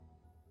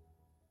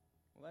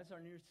Well, that's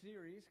our new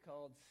series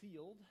called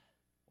Sealed.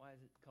 Why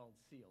is it called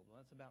Sealed?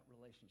 Well, it's about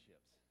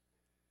relationships.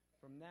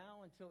 From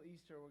now until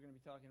Easter, we're going to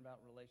be talking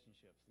about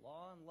relationships.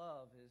 Law and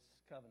love is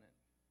covenant,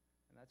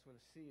 and that's what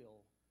a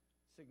seal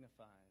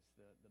signifies.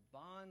 The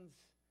bonds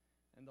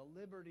and the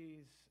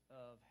liberties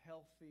of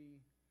healthy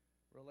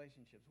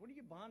relationships. What are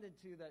you bonded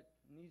to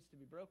that needs to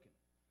be broken?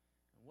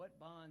 And what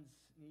bonds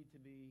need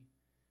to be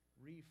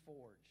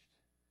reforged?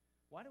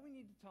 Why do we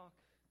need to talk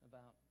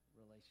about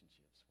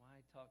relationships?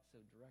 Why talk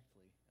so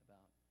directly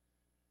about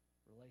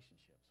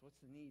relationships? What's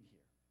the need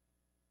here?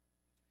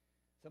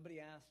 Somebody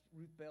asked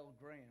Ruth Bell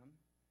Graham,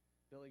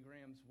 Billy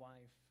Graham's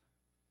wife,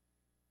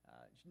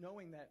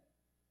 knowing that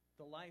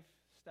the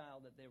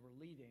lifestyle that they were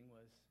leading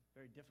was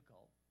very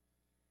difficult,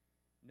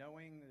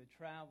 knowing the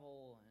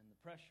travel and the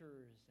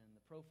pressures and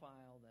the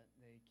profile that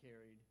they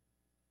carried,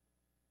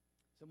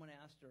 someone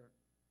asked her,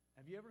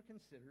 "Have you ever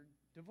considered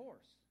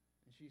divorce?"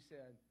 And she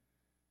said,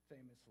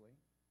 famously,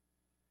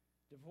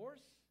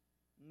 "Divorce?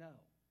 No.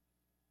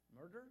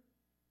 Murder?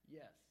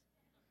 Yes."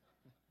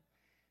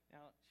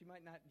 Now, she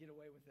might not get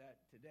away with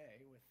that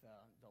today with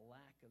the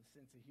lack of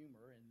sense of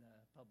humor in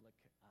the public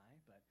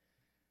eye,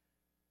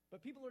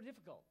 but people are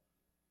difficult.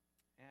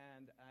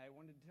 And I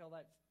wanted to tell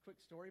that quick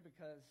story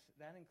because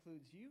that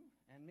includes you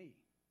and me.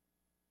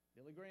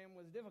 Billy Graham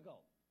was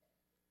difficult.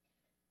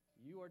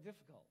 You are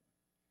difficult.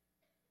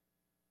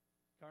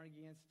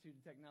 Carnegie Institute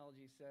of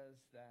Technology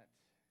says that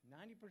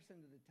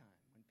 90% of the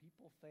time, when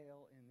people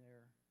fail in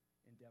their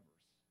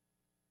endeavors,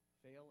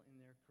 fail in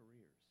their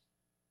careers,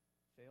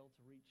 fail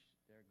to reach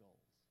their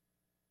goals,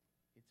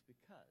 it's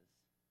because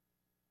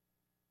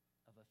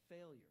of a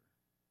failure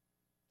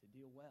to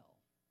deal well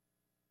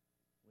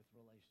with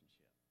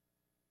relationship.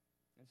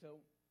 And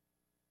so,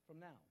 from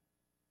now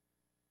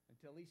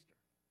until Easter,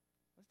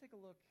 let's take a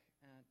look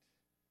at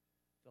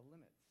the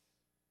limits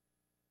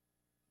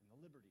and the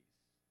liberties,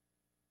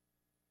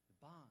 the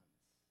bonds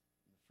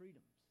and the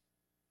freedoms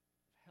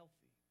of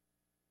healthy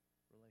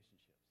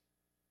relationships.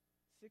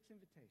 6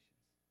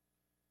 invitations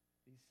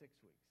these 6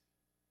 weeks.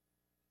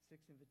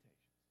 6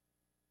 invitations.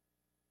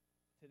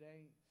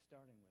 Today,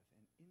 starting with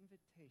an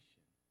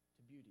invitation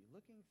to beauty,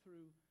 looking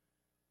through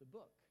the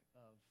book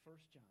of 1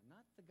 John,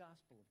 not the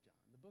Gospel of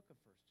John, the book of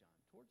 1 John,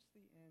 towards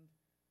the end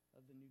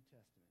of the New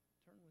Testament.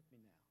 Turn with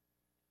me now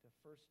to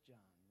 1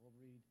 John. We'll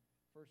read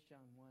 1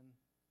 John 1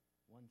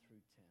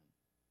 through 10.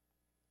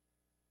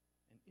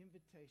 An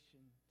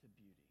invitation to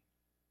beauty.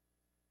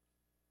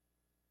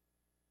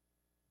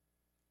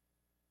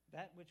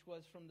 That which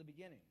was from the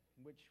beginning,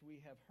 which we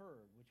have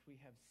heard, which we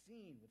have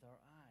seen with our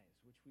eyes,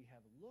 which we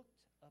have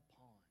looked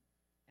upon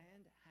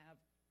and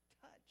have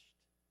touched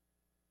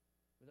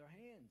with our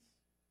hands,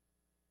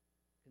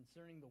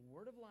 concerning the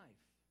word of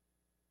life.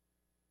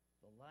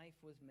 The life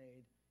was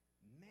made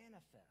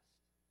manifest,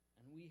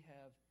 and we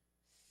have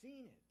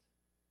seen it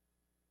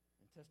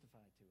and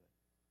testified to it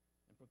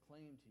and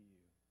proclaimed to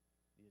you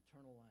the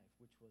eternal life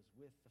which was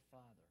with the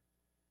Father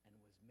and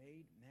was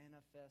made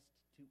manifest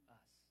to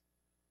us.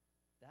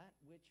 That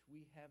which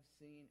we have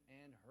seen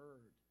and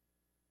heard,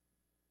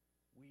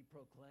 we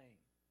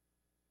proclaim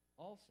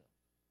also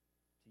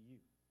to you,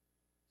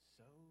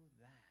 so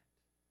that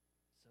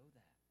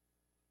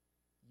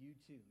you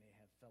too may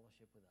have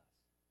fellowship with us.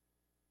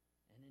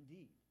 And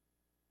indeed,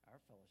 our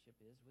fellowship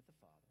is with the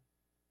Father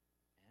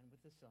and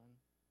with the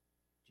Son,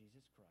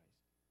 Jesus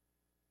Christ.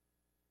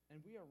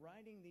 And we are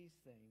writing these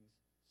things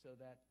so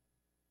that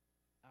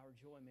our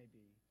joy may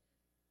be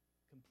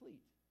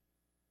complete.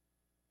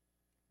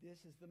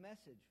 This is the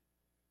message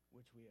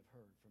which we have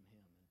heard from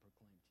him and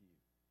proclaimed to you,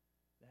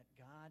 that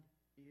God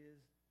is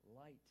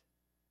light,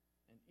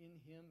 and in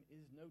him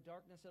is no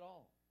darkness at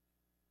all.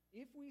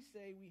 If we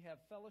say we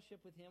have fellowship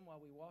with him while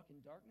we walk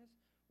in darkness,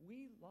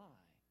 we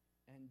lie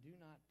and do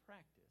not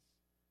practice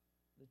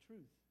the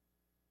truth.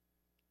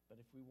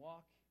 But if we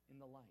walk in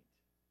the light,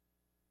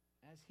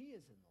 as he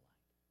is in the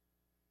light,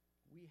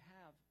 we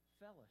have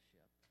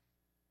fellowship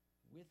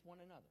with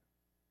one another.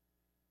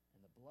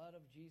 And the blood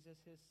of Jesus,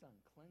 his Son,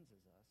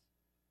 cleanses us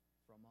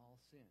from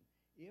all sin.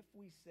 If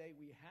we say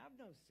we have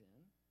no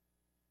sin,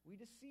 we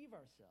deceive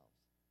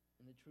ourselves,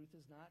 and the truth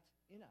is not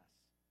in us.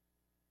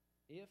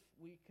 If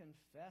we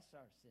confess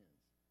our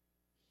sins,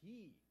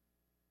 he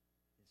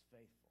is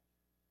faithful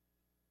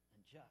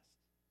and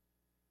just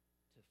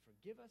to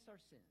forgive us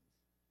our sins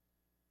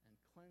and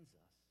cleanse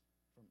us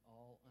from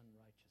all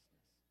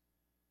unrighteousness.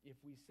 If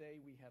we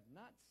say we have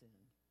not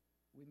sinned,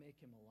 we make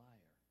him a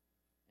liar,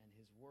 and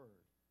his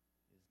word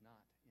is not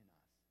in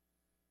us.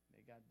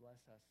 May God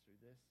bless us through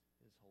this,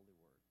 his holy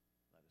word.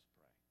 Let us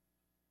pray.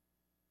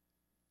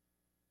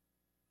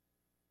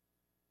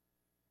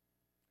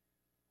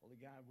 Holy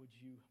God, would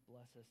you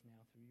bless us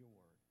now through your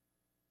word?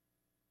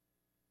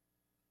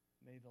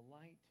 May the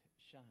light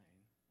shine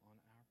on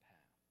our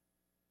path,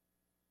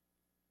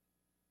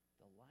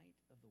 the light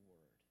of the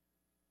word,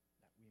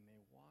 that we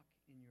may walk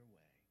in your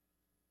way.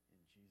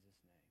 In Jesus'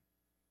 name,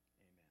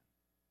 amen.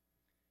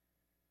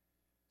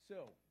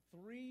 So,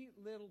 3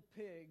 little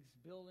pigs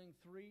building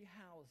 3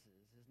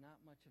 houses is not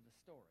much of a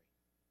story.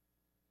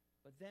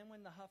 But then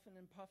when the huffing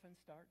and puffing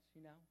starts,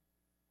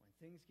 when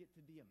things get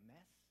to be a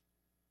mess,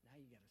 now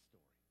you got a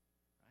story,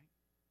 right?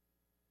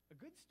 A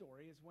good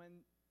story is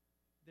when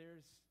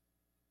there's,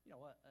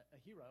 a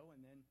hero,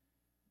 and then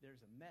there's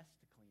a mess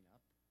to clean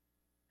up,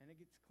 and it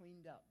gets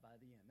cleaned up by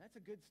the end. That's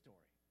a good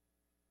story.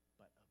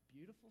 But a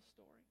beautiful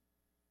story,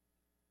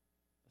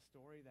 a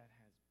story that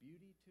has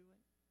beauty to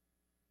it,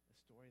 a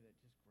story that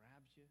just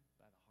grabs you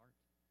by the heart,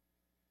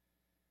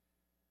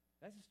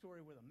 that's a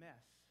story where the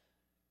mess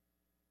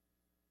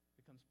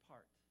becomes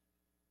part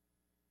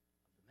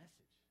of the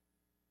message.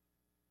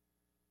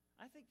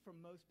 I think for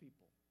most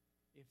people,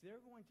 if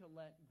they're going to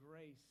let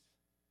grace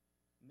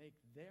make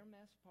their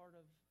mess part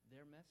of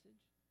their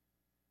message,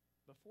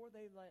 before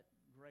they let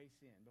grace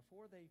in,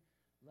 before they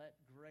let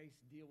grace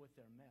deal with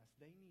their mess,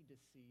 they need to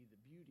see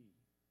the beauty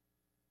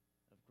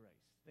of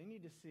grace. They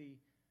need to see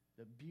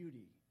the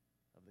beauty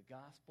of the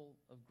gospel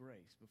of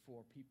grace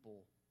before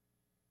people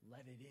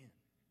let it in,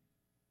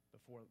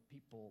 before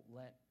people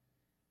let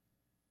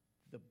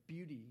the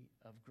beauty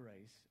of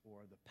grace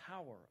or the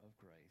power of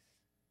grace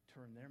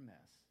turn their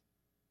mess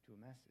to a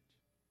message.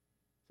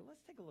 So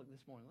let's take a look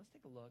this morning. Let's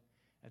take a look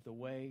at the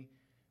way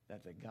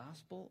that the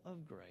gospel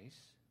of grace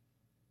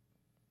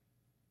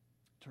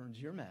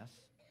turns your mess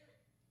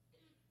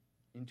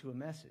into a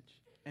message.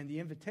 And the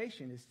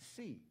invitation is to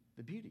see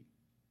the beauty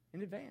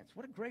in advance.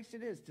 What a grace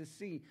it is to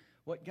see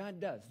what God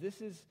does.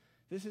 This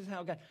is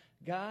how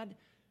God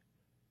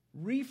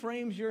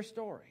reframes your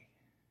story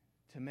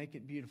to make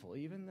it beautiful,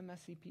 even the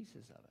messy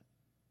pieces of it.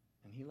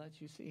 And he lets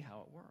you see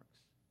how it works.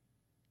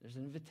 There's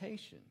an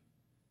invitation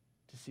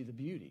to see the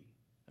beauty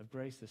of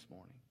grace this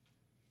morning,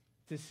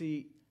 to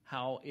see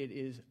how it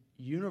is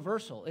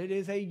universal. It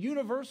is a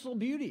universal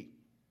beauty.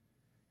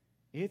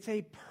 It's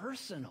a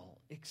personal,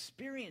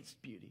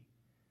 experienced beauty.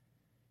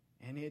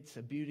 And it's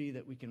a beauty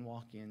that we can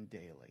walk in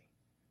daily.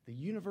 The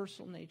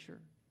universal nature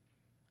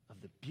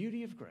of the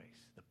beauty of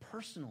grace, the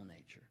personal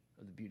nature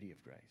of the beauty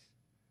of grace,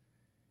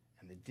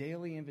 and the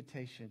daily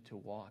invitation to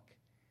walk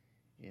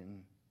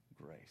in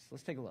grace.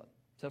 Let's take a look.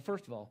 So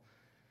first of all,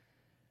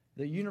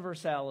 the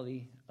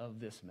universality of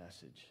this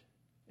message.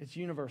 It's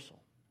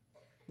universal.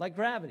 Like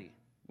gravity,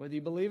 whether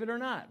you believe it or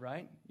not,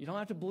 right? You don't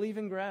have to believe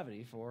in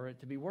gravity for it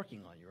to be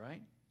working on you,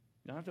 right?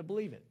 You don't have to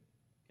believe it.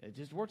 It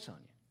just works on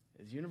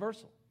you. It's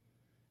universal.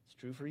 It's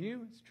true for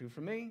you. It's true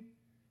for me.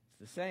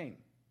 It's the same,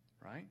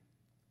 right?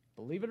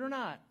 Believe it or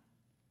not,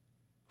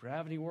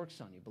 gravity works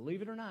on you.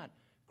 Believe it or not,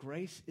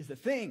 grace is a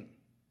thing.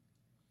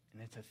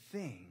 And it's a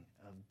thing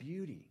of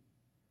beauty.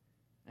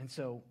 And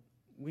so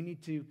we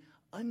need to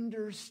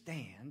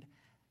understand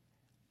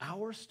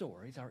our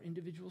stories, our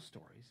individual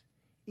stories,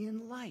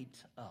 in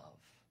light of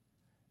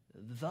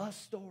the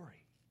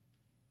story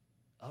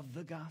of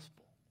the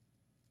gospel.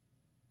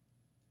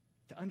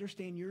 To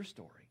understand your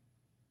story,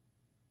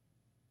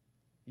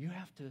 you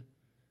have to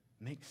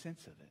make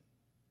sense of it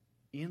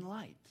in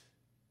light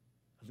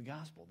of the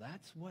gospel.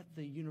 That's what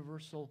the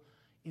universal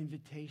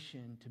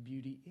invitation to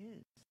beauty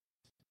is.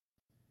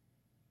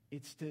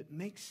 It's to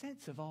make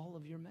sense of all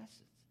of your messes.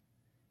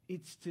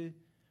 It's to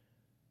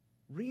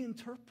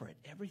reinterpret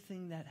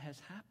everything that has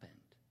happened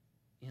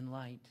in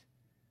light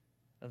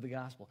of the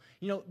gospel.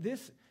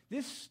 This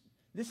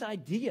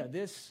idea,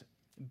 this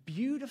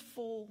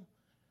beautiful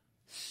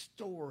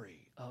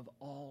story of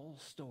all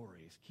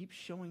stories keeps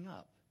showing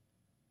up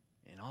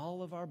in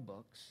all of our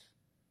books,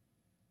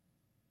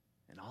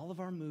 in all of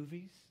our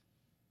movies.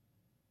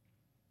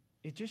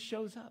 It just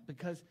shows up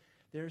because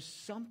there's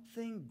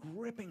something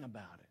gripping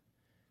about it.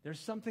 There's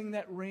something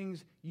that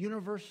rings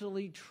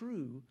universally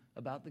true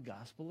about the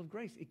gospel of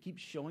grace. It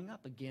keeps showing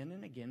up again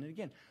and again and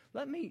again.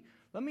 Let me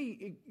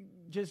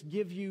just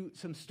give you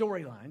some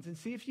storylines and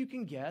see if you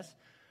can guess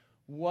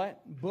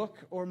what book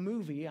or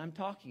movie I'm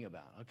talking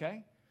about,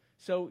 okay?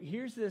 So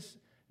here's this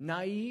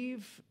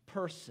naive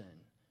person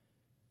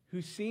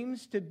who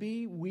seems to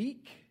be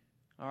weak,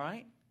 all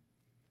right?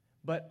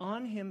 But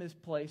on him is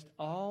placed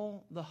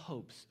all the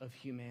hopes of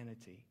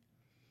humanity.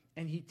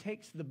 And he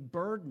takes the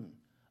burden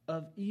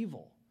of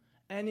evil.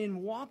 And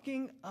in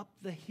walking up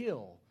the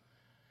hill,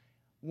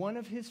 one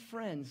of his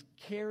friends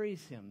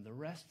carries him the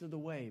rest of the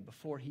way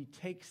before he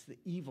takes the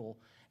evil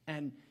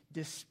and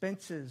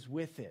dispenses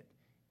with it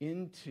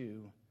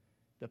into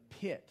the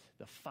pit,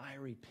 the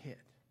fiery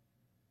pit.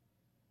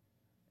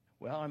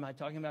 Well, am I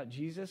talking about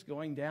Jesus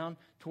going down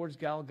towards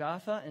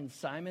Golgotha and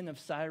Simon of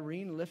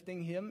Cyrene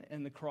lifting him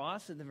and the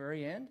cross at the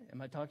very end?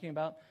 Am I talking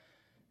about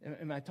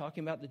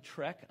the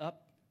trek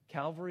up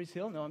Calvary's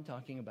Hill? No, I'm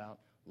talking about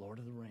Lord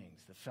of the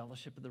Rings, the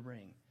Fellowship of the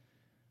Ring,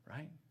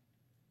 right?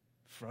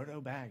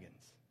 Frodo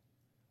Baggins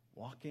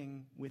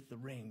walking with the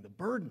ring, the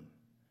burden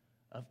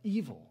of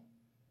evil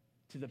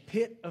to the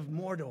pit of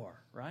Mordor,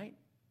 right?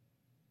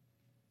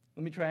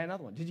 Let me try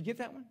another one. Did you get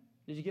that one?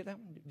 Did you get that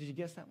one? Did you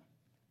guess that one?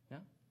 No?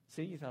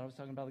 See, you thought I was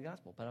talking about the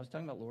gospel, but I was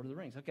talking about Lord of the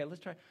Rings. Okay, let's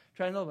try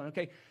another one.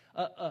 Okay,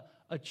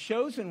 a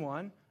chosen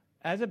one,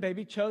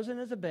 chosen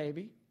as a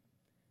baby.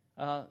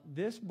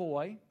 This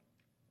boy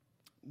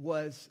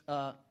was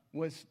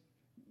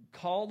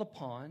called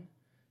upon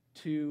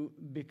to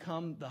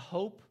become the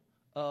hope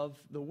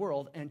of the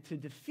world and to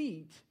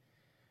defeat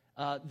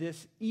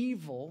this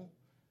evil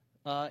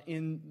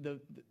in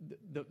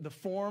the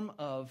form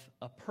of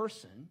a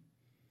person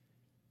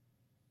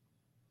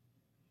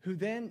who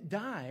then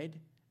died,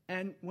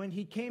 and when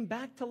he came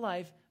back to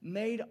life,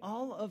 made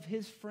all of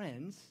his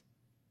friends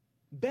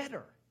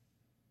better.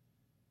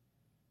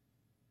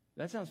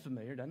 That sounds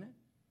familiar, doesn't it?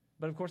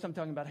 But of course, I'm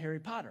talking about Harry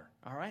Potter,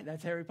 all right?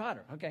 That's Harry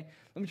Potter, okay?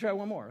 Let me try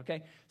one more,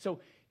 okay? So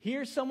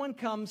here someone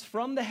comes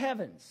from the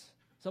heavens.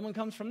 Someone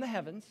comes from the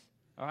heavens,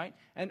 all right?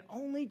 And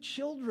only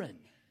children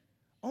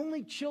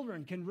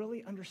can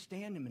really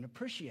understand him and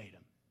appreciate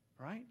him,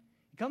 all right?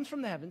 He comes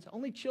from the heavens.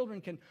 Only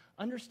children can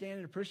understand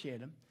and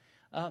appreciate him.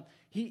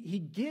 He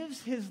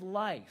gives his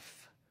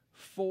life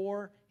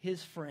for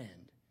his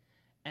friend,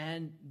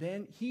 and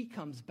then he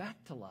comes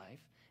back to life,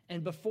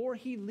 and before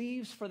he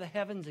leaves for the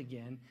heavens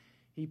again,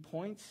 he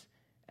points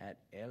at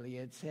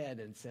Elliot's head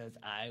and says,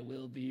 I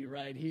will be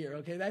right here.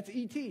 Okay, that's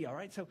E.T., all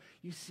right? So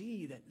you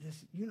see that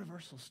this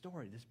universal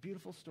story, this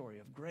beautiful story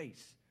of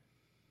grace,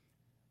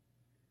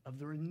 of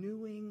the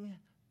renewing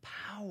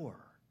power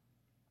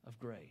of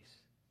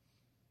grace,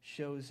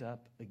 shows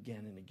up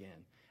again and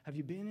again. Have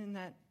you been in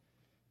that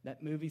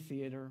movie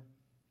theater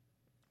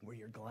where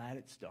you're glad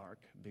it's dark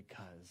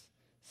because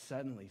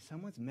suddenly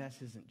someone's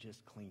mess isn't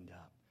just cleaned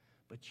up,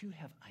 but you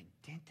have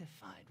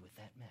identified with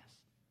that mess?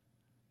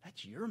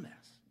 That's your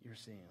mess you're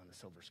seeing on the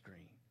silver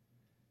screen.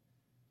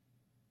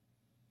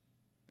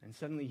 And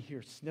suddenly you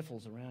hear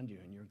sniffles around you,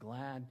 and you're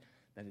glad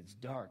that it's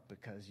dark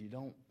because you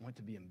don't want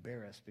to be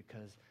embarrassed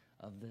because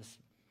of this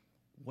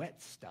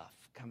wet stuff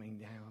coming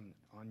down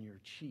on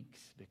your cheeks,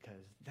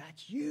 because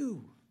that's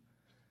you.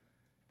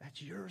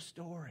 That's your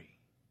story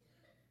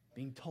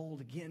being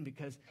told again,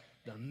 because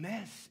the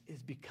mess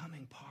is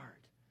becoming part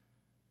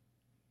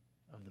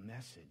of the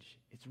message.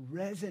 It's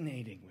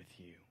resonating with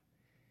you.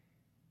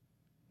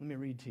 Let me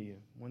read to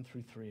you 1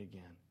 through 3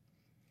 again.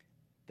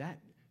 That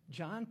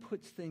John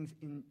puts things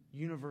in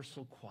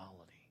universal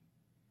quality.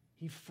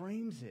 He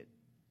frames it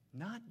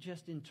not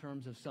just in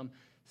terms of some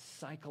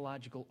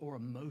psychological or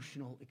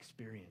emotional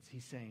experience.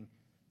 He's saying,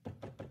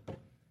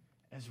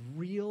 as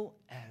real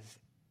as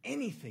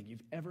anything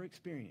you've ever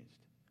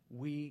experienced,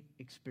 we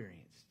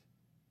experienced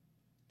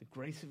the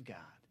grace of God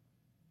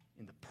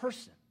in the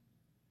person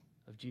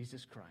of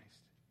Jesus Christ.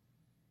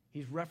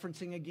 He's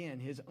referencing again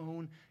his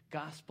own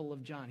Gospel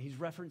of John. He's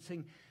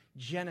referencing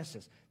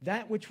Genesis,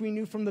 that which we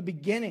knew from the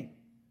beginning,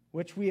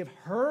 which we have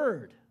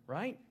heard,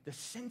 right? The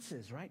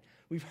senses, right?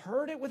 We've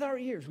heard it with our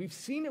ears. We've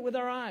seen it with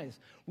our eyes.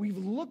 We've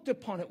looked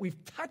upon it. We've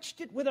touched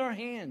it with our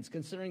hands,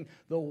 considering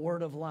the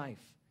word of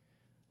life.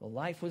 The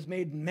life was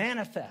made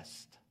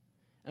manifest,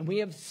 and we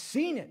have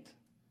seen it.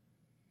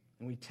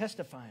 And we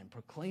testify and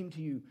proclaim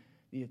to you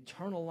the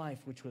eternal life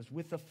which was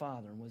with the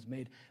Father and was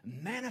made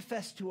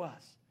manifest to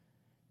us.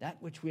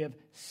 That which we have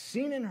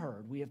seen and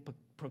heard, we have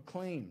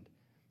proclaimed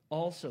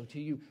also to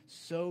you,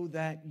 so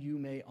that you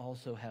may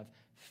also have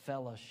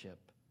fellowship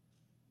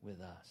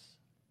with us.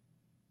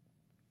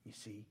 You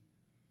see,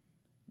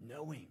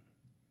 knowing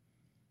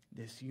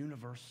this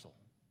universal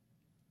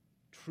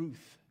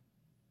truth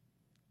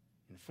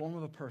in the form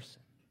of a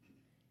person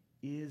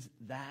is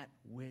that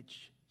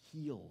which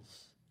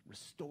heals,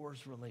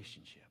 restores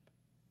relationship.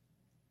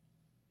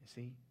 You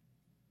see?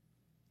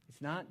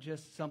 It's not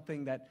just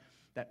something that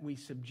we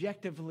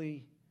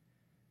subjectively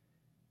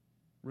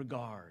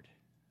regard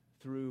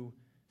through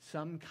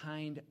some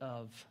kind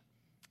of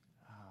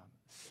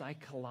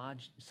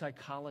psychologized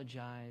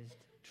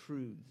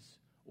truths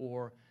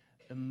or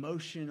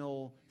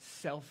emotional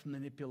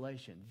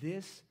self-manipulation.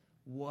 This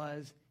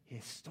was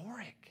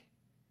historic.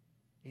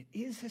 It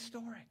is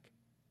historic.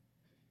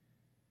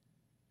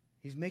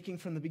 He's making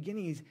from the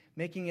beginning, he's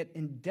making it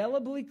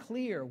indelibly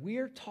clear.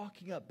 We're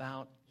talking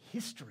about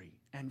history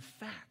and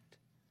fact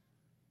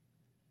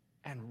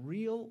and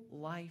real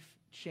life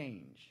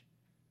change.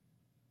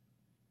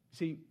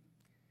 See,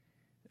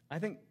 I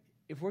think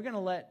if we're going to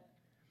let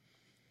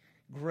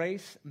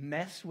grace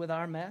mess with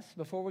our mess,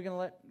 before we're going to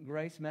let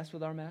grace mess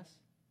with our mess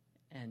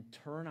and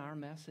turn our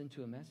mess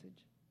into a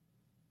message,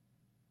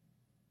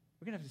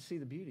 we're going to have to see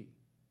the beauty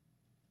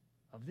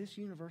of this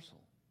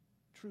universal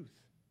truth,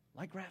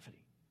 like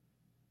gravity,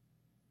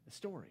 the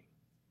story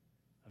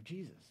of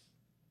Jesus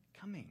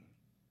coming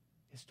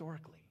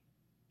historically,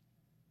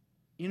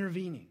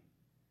 intervening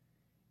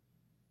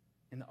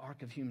in the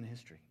arc of human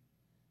history,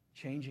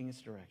 changing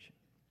its direction.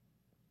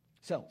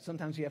 So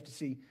sometimes you have to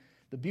see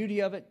the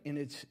beauty of it in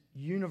its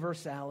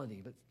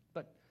universality. But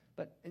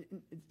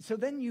so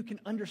then you can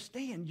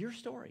understand your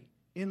story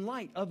in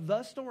light of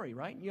the story,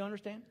 right? You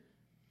understand?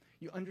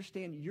 You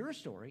understand your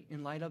story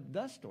in light of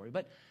the story.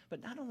 But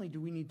not only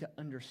do we need to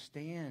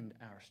understand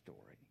our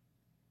story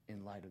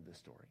in light of the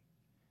story,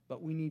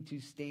 but we need to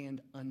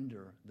stand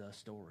under the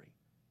story.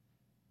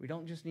 We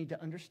don't just need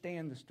to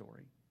understand the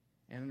story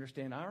and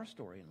understand our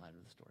story in light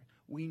of the story.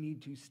 We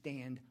need to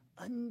stand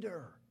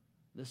under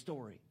the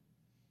story.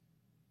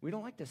 We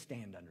don't like to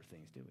stand under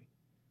things, do we?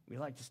 We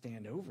like to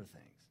stand over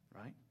things,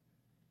 right?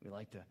 We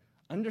like to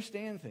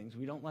understand things.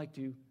 We don't like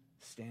to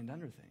stand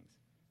under things.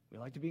 We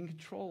like to be in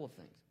control of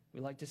things. We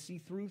like to see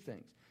through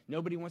things.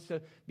 Nobody wants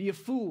to be a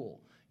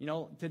fool. You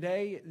know,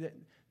 today,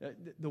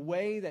 the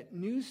way that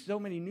so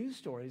many news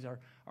stories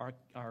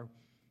are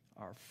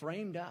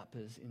framed up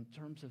is in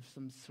terms of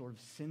some sort of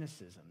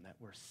cynicism, that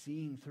we're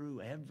seeing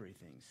through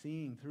everything.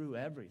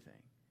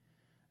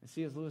 And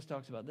C.S. Lewis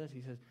talks about this.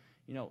 He says,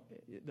 you know,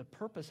 the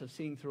purpose of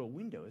seeing through a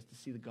window is to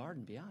see the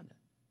garden beyond it.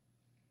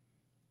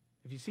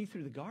 If you see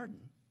through the garden,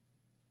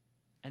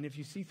 and if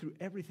you see through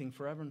everything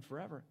forever and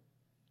forever,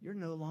 you're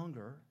no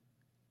longer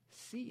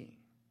seeing.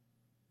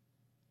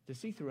 To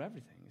see through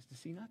everything is to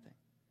see nothing.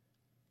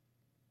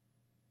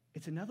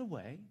 It's another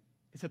way.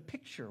 It's a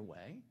picture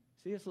way.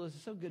 C.S. Lewis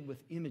is so good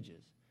with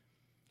images.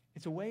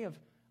 It's a way of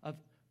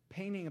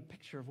painting a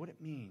picture of what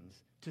it means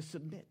to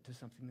submit to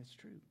something that's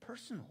true,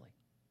 personally.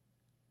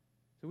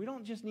 So we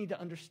don't just need to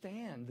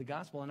understand the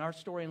gospel and our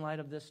story in light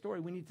of this story.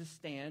 We need to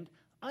stand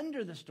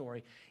under the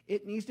story.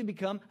 It needs to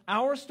become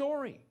our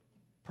story,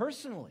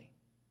 personally,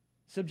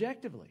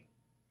 subjectively.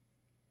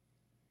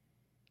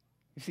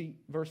 You see,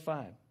 verse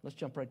 5, let's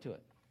jump right to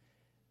it.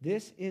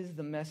 This is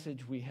the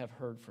message we have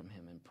heard from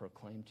him and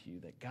proclaimed to you,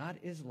 that God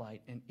is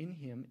light and in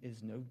him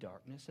is no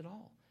darkness at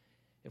all.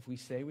 If we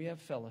say we have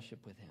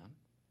fellowship with him,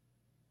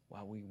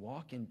 while we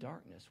walk in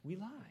darkness, we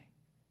lie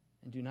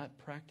and do not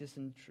practice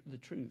in the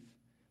truth.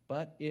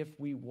 But if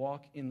we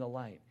walk in the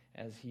light,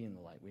 as he in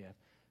the light, we have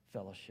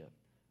fellowship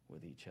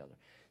with each other.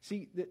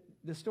 See,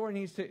 the story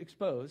needs to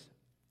expose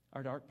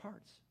our dark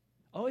parts.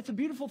 Oh, it's a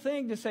beautiful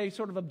thing to say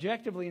sort of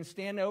objectively and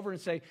stand over and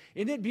say,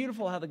 isn't it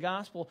beautiful how the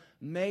gospel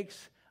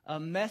makes a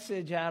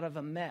message out of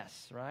a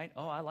mess, right?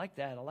 Oh, I like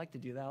that. I like to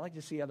do that. I like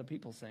to see other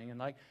people sing and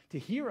like to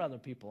hear other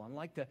people.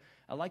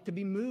 I like to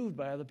be moved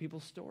by other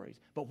people's stories.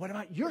 But what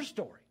about your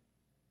story?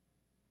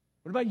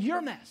 What about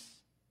your mess?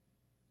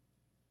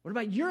 What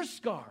about your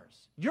scars,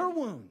 your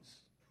wounds?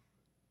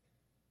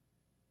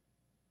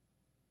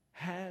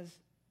 Has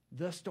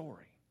the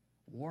story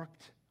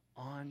worked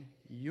on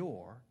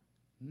your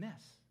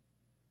mess?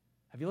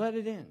 Have you let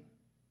it in?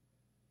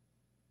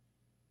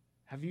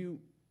 Have you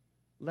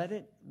let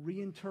it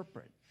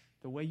reinterpret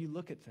the way you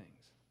look at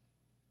things?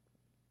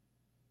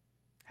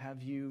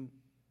 Have you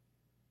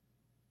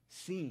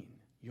seen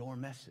your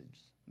messes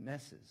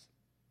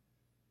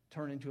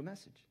turn into a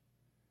message?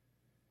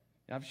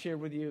 I've shared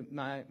with you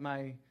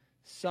my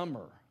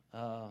summer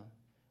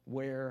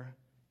where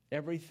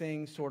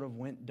everything sort of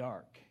went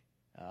dark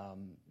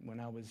when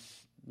I was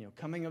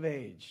coming of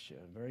age,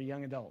 a very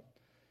young adult.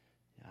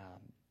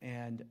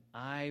 And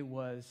I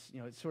was,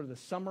 it's sort of the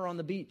summer on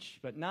the beach,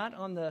 but not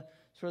on the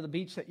sort of the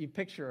beach that you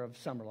picture of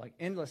summer, like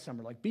endless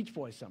summer, like Beach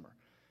Boy summer.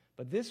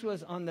 But this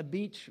was on the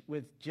beach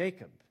with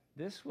Jacob.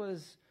 This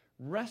was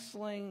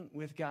wrestling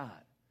with God.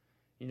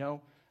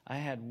 I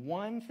had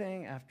one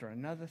thing after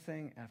another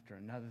thing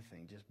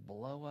just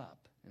blow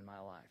up in my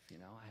life.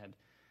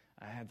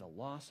 I had the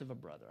loss of a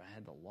brother. I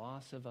had the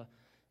loss of a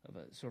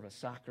sort of a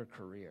soccer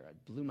career. I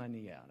blew my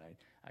knee out.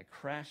 I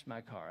crashed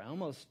my car. I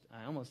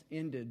almost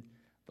ended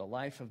the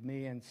life of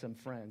me and some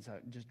friends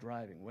just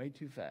driving way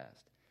too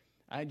fast.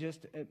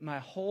 My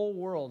whole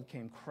world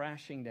came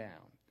crashing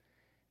down.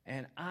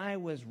 And I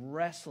was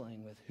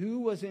wrestling with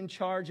who was in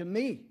charge of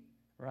me,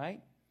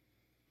 right?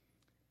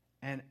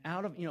 And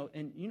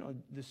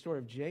the story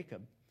of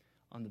Jacob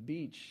on the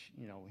beach,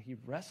 he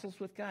wrestles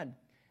with God.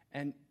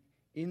 And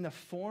in the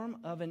form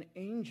of an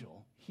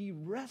angel, he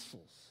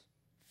wrestles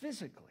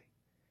physically.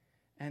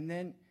 And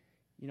then,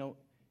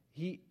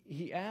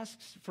 he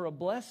asks for a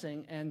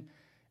blessing, and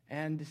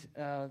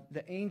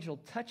the angel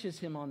touches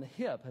him on the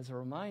hip as a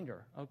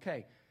reminder,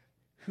 okay,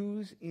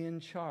 who's in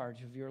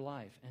charge of your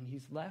life? And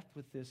he's left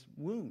with this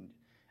wound.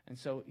 And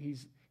so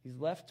he's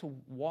left to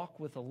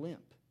walk with a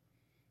limp.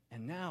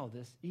 And now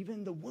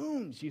even the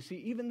wounds, you see,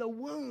 even the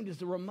wound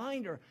is a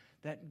reminder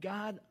that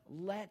God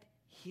let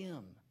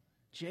him,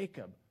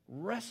 Jacob,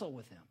 wrestle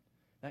with him.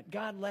 That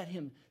God let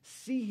him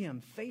see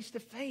him face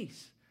to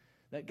face.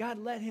 That God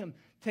let him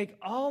take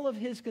all of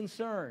his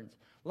concerns,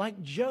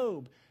 like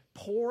Job,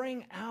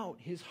 pouring out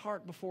his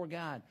heart before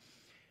God,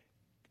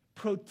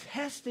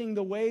 protesting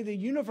the way the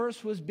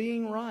universe was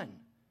being run.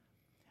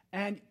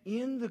 And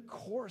in the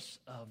course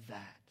of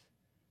that,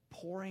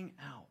 pouring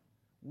out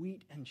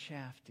wheat and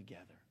chaff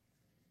together.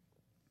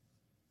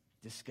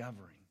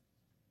 Discovering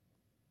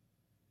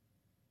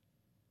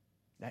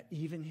that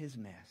even his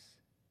mess,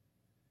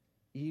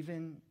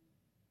 even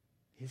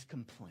his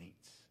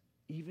complaints,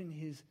 even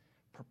his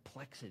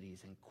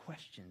perplexities and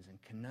questions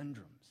and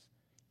conundrums,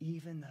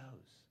 even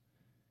those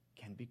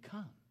can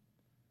become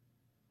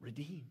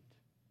redeemed.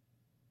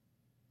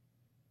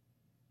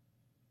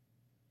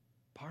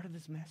 Part of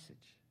his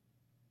message.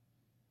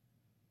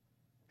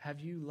 Have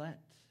you let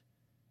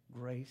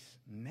grace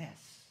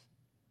mess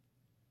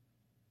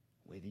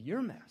with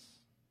your mess?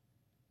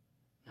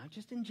 Not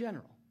just in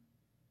general,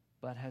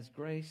 but has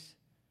grace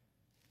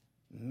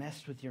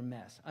messed with your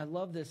mess? I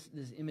love this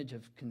image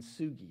of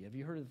kintsugi. Have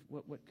you heard of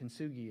what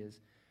kintsugi is?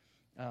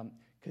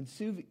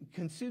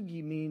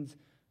 Kintsugi means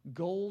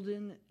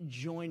golden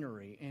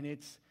joinery, and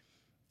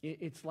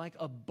it's like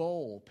a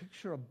bowl.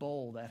 Picture a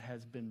bowl that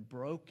has been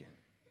broken,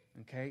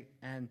 okay?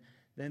 And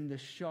then the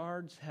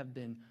shards have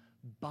been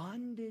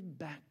bonded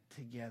back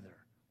together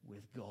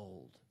with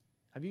gold.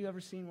 Have you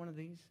ever seen one of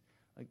these?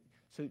 Like,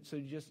 so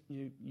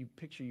you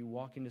picture you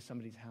walk into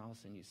somebody's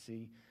house and you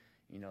see,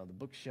 the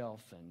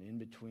bookshelf, and in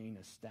between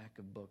a stack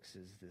of books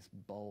is this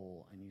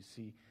bowl, and you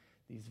see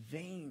these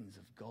veins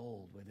of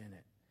gold within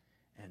it.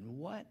 And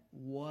what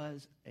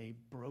was a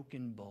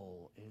broken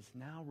bowl is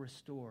now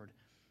restored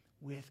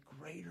with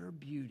greater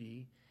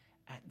beauty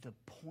at the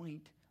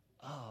point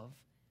of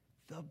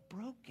the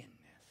brokenness.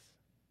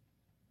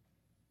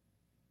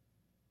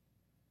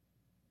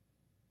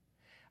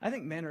 I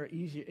think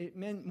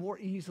men more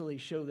easily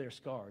show their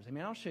scars. I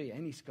mean, I'll show you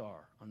any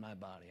scar on my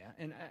body,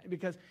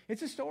 because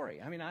it's a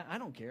story. I mean, I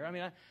don't care. I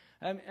mean,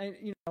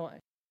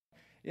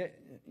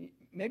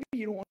 maybe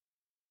you don't want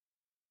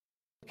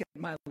to look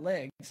at my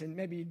legs, and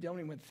maybe you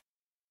don't even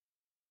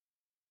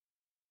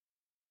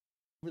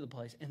over the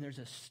place. And there's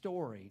a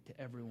story to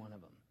every one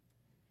of them.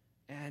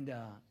 And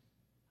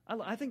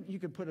I think you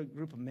could put a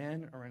group of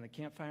men around a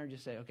campfire and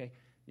just say, okay,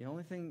 the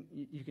only thing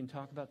you can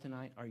talk about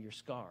tonight are your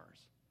scars.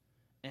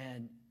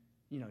 And,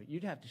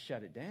 you'd have to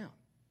shut it down,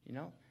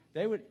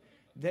 They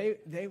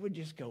would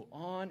just go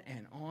on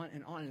and on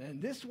and on. And then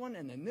this one,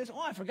 and then this. Oh,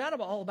 I forgot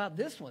all about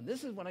this one.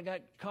 This is when I got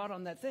caught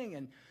on that thing.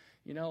 And,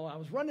 I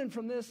was running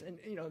from this. And,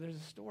 there's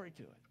a story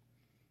to it.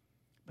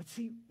 But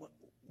see,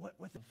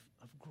 what the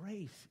of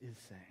grace is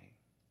saying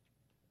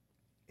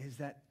is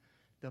that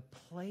the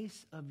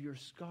place of your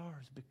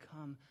scars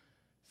become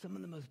some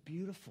of the most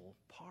beautiful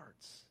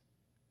parts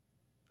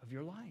of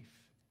your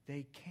life.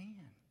 They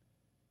can.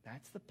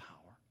 That's the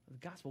power of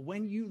the gospel.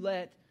 When you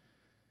let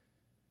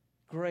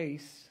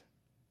grace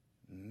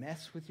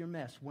mess with your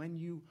mess, when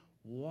you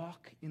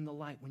walk in the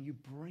light, when you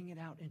bring it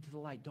out into the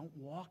light, don't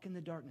walk in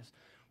the darkness.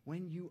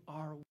 When you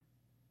are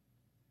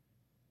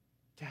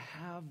to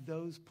have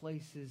those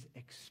places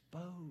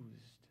exposed,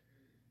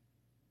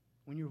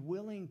 when you're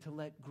willing to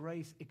let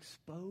grace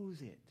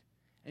expose it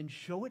and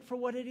show it for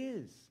what it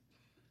is.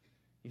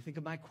 You think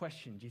of my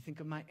questions. You think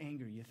of my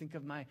anger. You think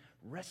of my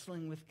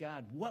wrestling with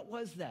God. What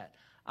was that?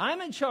 I'm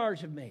in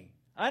charge of me.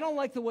 I don't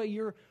like the way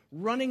you're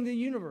running the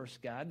universe,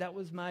 God. That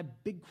was my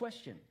big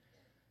question.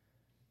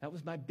 That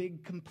was my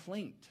big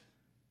complaint.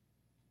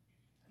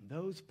 And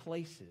those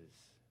places,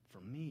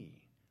 for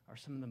me, are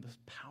some of the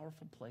most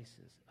powerful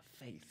places of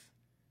faith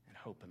and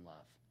hope and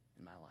love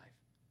in my life.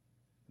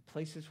 The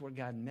places where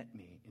God met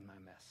me in my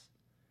mess.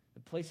 The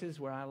places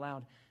where I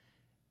allowed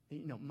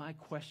my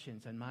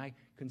questions and my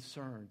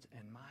concerns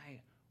and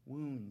my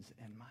wounds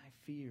and my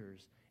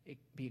fears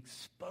be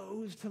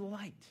exposed to the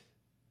light.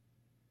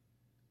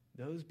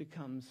 Those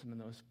become some of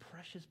those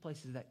precious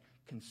places, that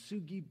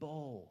kintsugi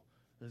bowl,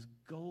 those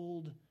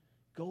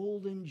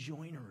golden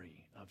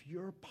joinery of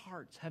your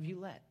parts. Have you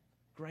let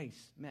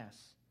grace mess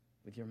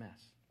with your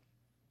mess?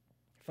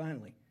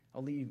 Finally,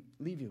 I'll leave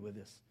you with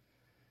this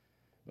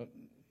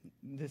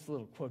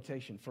little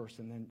quotation first,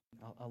 and then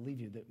I'll leave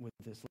you with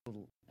this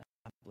little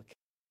application.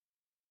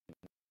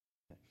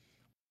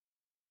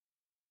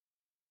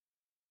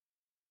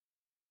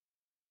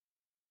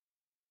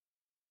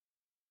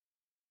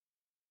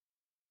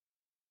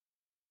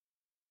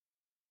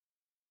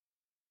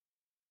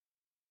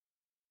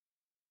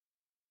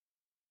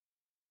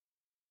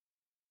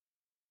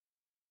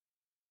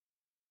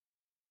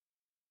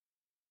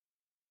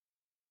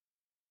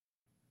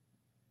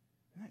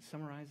 Doesn't that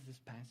summarize this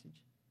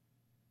passage?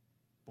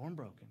 Born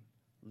broken,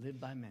 live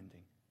by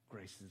mending,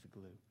 grace is the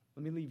glue.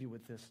 Let me leave you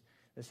with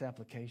this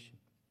application.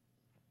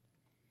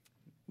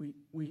 We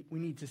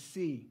need to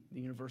see the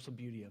universal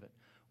beauty of it.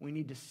 We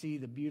need to see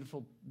the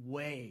beautiful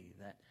way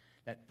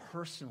that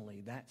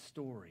personally that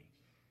story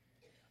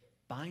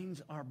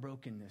binds our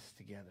brokenness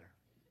together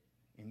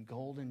in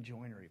golden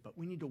joinery. But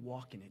we need to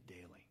walk in it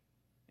daily.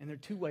 And there are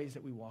two ways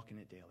that we walk in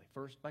it daily.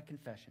 First, by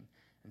confession,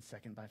 and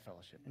second, by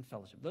fellowship. And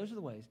fellowship. Those are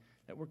the ways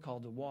that we're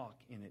called to walk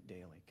in it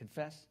daily.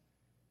 Confess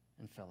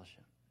and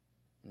fellowship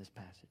in this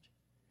passage.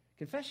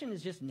 Confession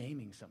is just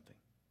naming something,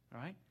 all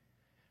right?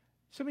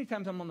 So many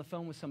times I'm on the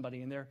phone with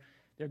somebody and they're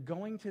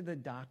going to the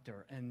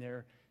doctor and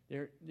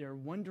they're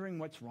wondering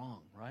what's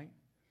wrong, right?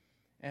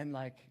 And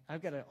like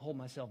I've got to hold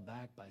myself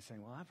back by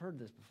saying, well, I've heard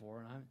this before,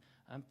 and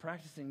I'm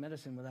practicing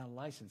medicine without a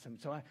license, and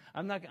so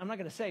I'm not going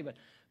to say, but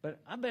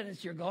I bet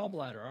it's your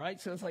gallbladder, all right?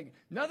 So it's like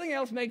nothing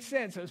else makes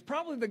sense. So it's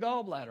probably the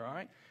gallbladder, all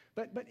right?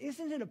 But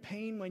isn't it a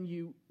pain when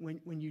you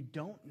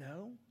don't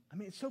know? I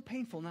mean, it's so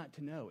painful not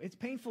to know. It's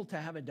painful to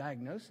have a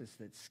diagnosis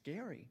that's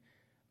scary,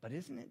 but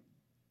isn't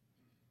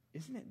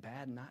it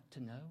bad not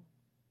to know?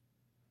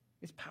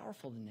 It's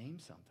powerful to name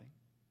something.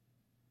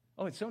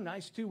 Oh, it's so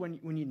nice, too,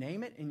 when you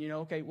name it and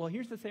okay, well,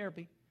 here's the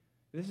therapy.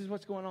 This is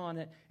what's going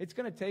on. It's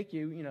going to take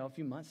you, a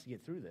few months to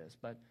get through this,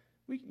 but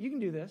you can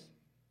do this.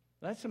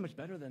 That's so much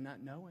better than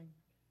not knowing.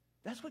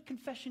 That's what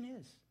confession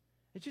is.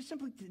 It's just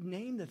simply to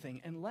name the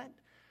thing and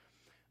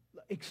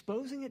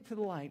exposing it to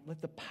the light,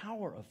 let the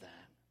power of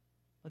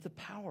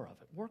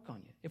it work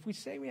on you. If we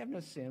say we have no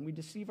sin, we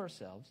deceive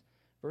ourselves,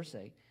 verse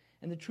 8,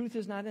 and the truth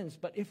is not in us.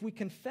 But if we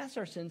confess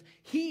our sins,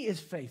 he is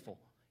faithful.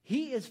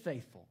 He is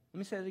faithful. Let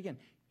me say that again.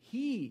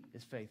 He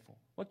is faithful.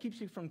 What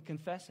keeps you from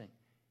confessing?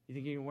 You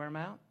think you can wear them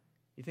out?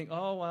 You think,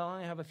 oh, well,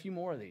 I have a few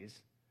more of these.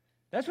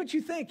 That's what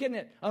you think, isn't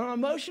it? On an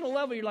emotional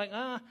level, you're like,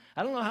 I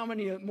don't know how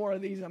many more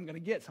of these I'm going to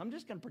get, so I'm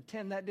just going to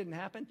pretend that didn't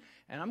happen,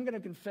 and I'm going to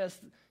confess,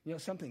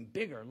 something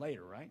bigger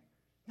later, right?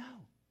 No.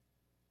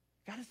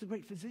 God is the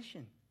great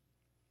physician.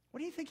 What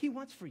do you think he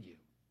wants for you?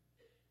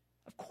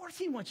 Of course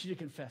he wants you to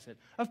confess it.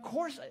 Of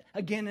course,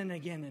 again and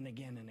again and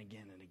again and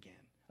again and again.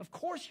 Of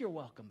course you're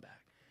welcome back.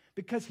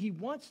 Because he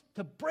wants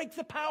to break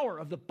the power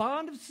of the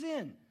bond of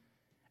sin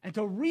and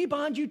to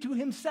rebond you to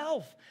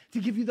himself, to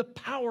give you the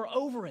power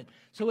over it.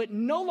 So it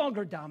no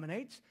longer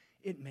dominates.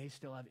 It may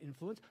still have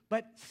influence,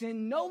 but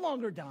sin no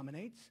longer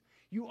dominates.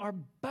 You are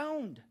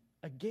bound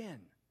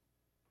again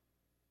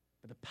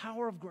by the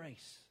power of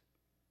grace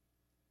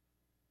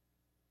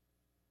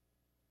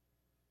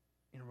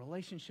in a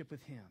relationship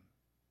with him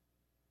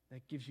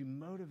that gives you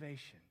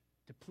motivation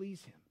to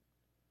please him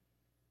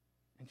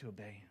and to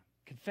obey him.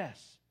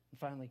 Confess. And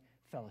finally,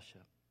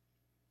 fellowship.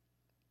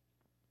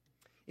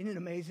 Isn't it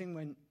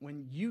amazing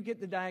when you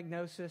get the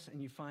diagnosis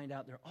and you find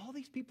out there are all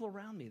these people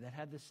around me that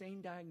have the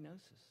same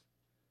diagnosis?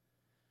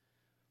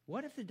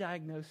 What if the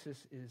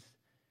diagnosis is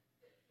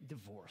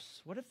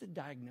divorce? What if the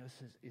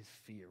diagnosis is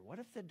fear? What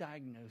if the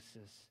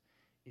diagnosis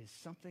is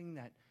something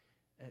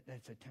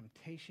that's a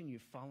temptation you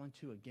fall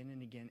into again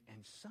and again,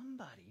 and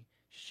somebody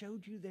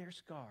showed you their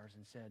scars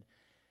and said,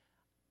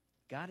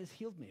 God has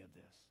healed me of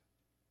this?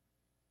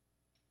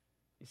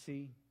 You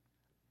see,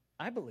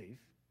 I believe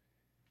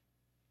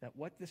that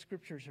what the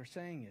scriptures are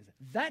saying is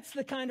that's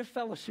the kind of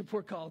fellowship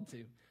we're called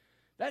to.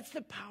 That's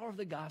the power of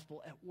the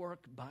gospel at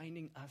work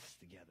binding us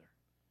together.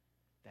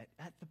 That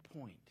at the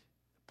point,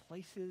 the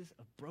places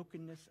of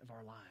brokenness of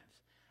our lives,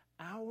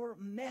 our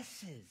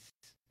messes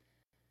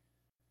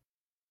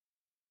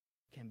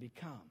can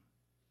become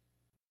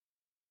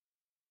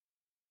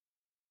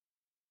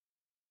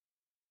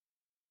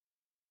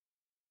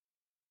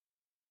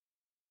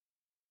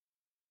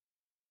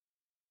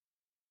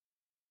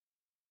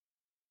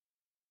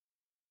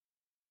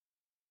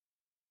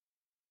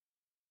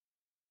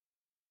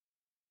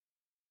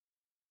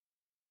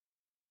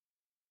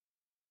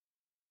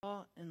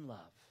and love.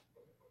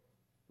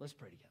 Let's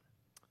pray together.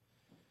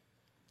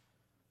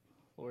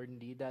 Lord,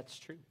 indeed that's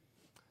true.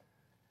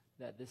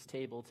 That this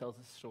table tells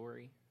a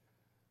story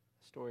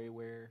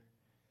where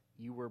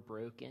you were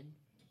broken,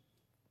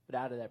 but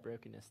out of that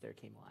brokenness there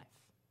came life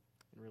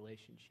and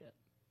relationship,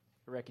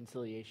 a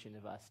reconciliation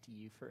of us to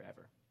you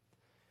forever.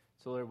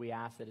 So Lord, we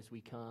ask that as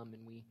we come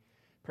and we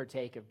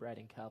partake of bread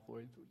and cup,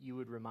 Lord, you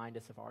would remind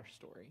us of our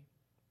story.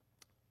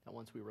 That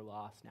once we were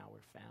lost, now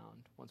we're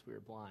found. Once we were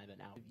blind, but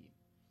now of you.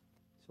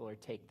 So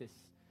Lord, take this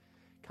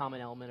common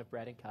element of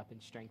bread and cup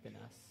and strengthen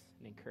us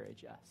and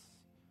encourage us.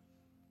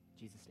 In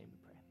Jesus' name we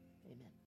pray. Amen.